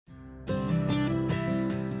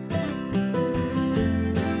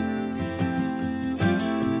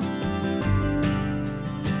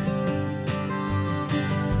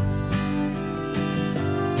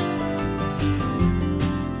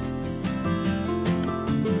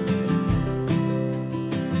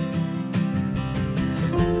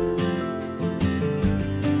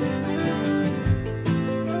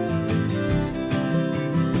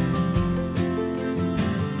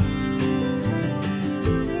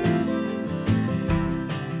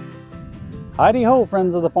Heidi ho,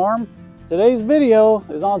 friends of the farm. Today's video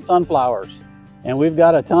is on sunflowers, and we've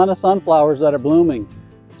got a ton of sunflowers that are blooming.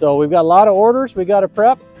 So we've got a lot of orders we got to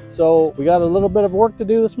prep, so we got a little bit of work to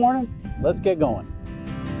do this morning. Let's get going.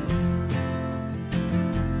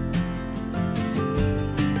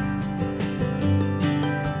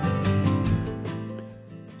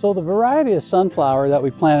 So the variety of sunflower that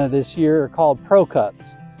we planted this year are called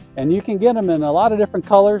ProCuts, and you can get them in a lot of different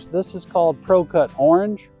colors. This is called ProCut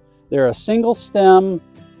Orange. They're a single stem,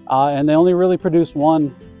 and they only really produce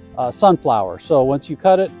one sunflower. So once you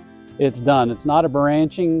cut it, it's done. It's not a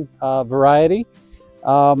branching variety.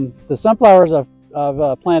 The sunflowers I've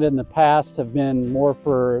planted in the past have been more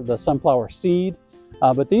for the sunflower seed,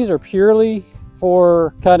 but these are purely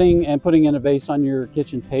for cutting and putting in a vase on your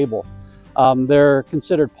kitchen table. They're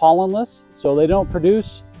considered pollenless, so they don't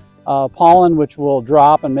produce pollen which will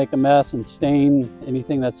drop and make a mess and stain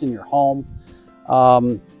anything that's in your home.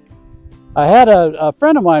 I had a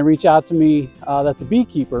friend of mine reach out to me that's a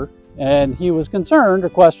beekeeper, and he was concerned or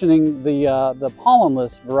questioning the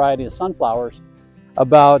pollenless variety of sunflowers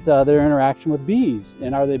about their interaction with bees,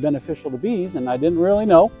 and are they beneficial to bees? And I didn't really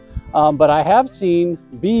know, but I have seen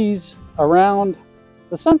bees around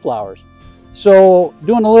the sunflowers. So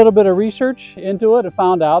doing a little bit of research into it, I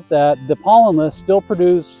found out that the pollenless still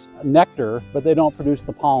produce nectar, but they don't produce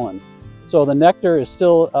the pollen. So the nectar is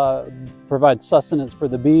still provides sustenance for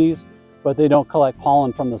the bees, but they don't collect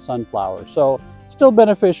pollen from the sunflower. So still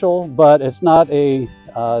beneficial, but it's not a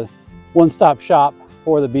one-stop shop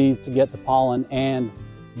for the bees to get the pollen and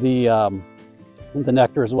the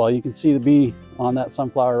nectar as well. You can see the bee on that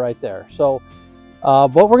sunflower right there. So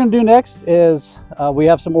what we're going to do next is we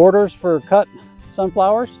have some orders for cut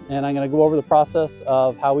sunflowers, and I'm going to go over the process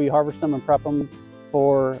of how we harvest them and prep them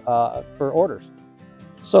for orders.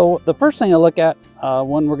 So the first thing I look at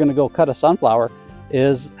when we're going to go cut a sunflower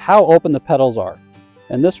is how open the petals are.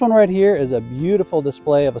 And this one right here is a beautiful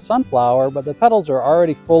display of a sunflower, but the petals are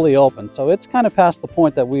already fully open. So it's kind of past the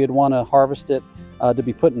point that we would want to harvest it to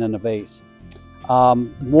be put in a vase.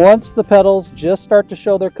 Once the petals just start to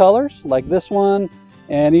show their colors, like this one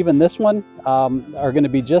and even this one, are going to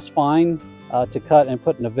be just fine to cut and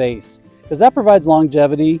put in a vase, because that provides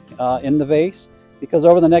longevity in the vase, because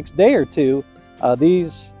over the next day or two,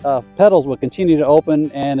 these petals will continue to open,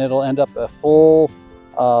 and it'll end up a fully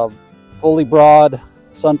broad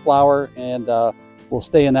sunflower, and will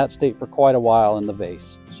stay in that state for quite a while in the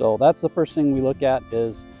vase. So that's the first thing we look at,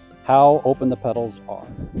 is how open the petals are.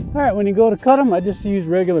 All right, when you go to cut them, I just use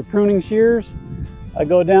regular pruning shears. I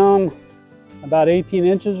go down about 18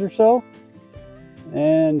 inches or so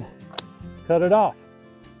and cut it off.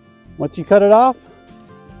 Once you cut it off,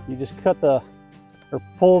 you just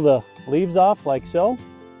pull the leaves off like so.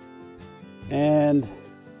 And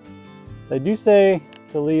they do say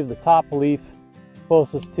to leave the top leaf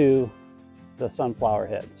closest to the sunflower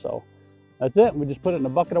head. So that's it. We just put it in a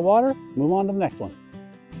bucket of water, move on to the next one.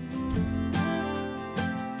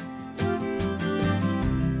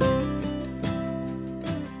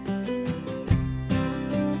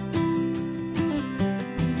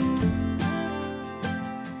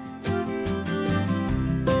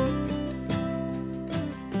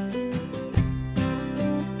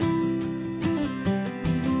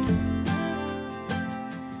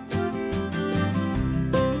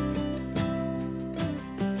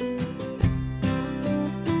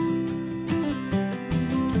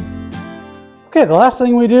 Okay, the last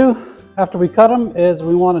thing we do after we cut them is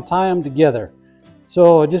we want to tie them together.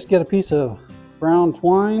 So just get a piece of brown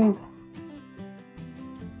twine,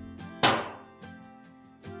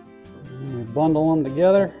 and we bundle them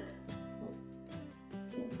together.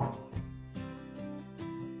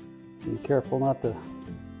 Be careful not to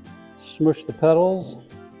smush the petals.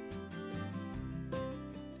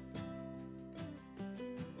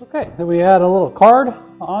 Okay, then we add a little card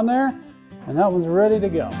on there, and that one's ready to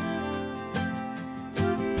go.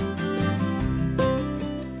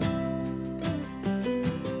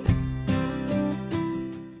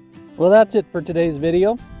 Well, that's it for today's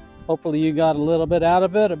video. Hopefully you got a little bit out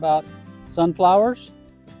of it about sunflowers.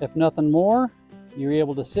 If nothing more, you're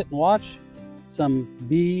able to sit and watch some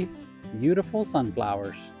beautiful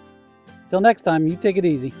sunflowers. Till next time, you take it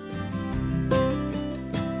easy.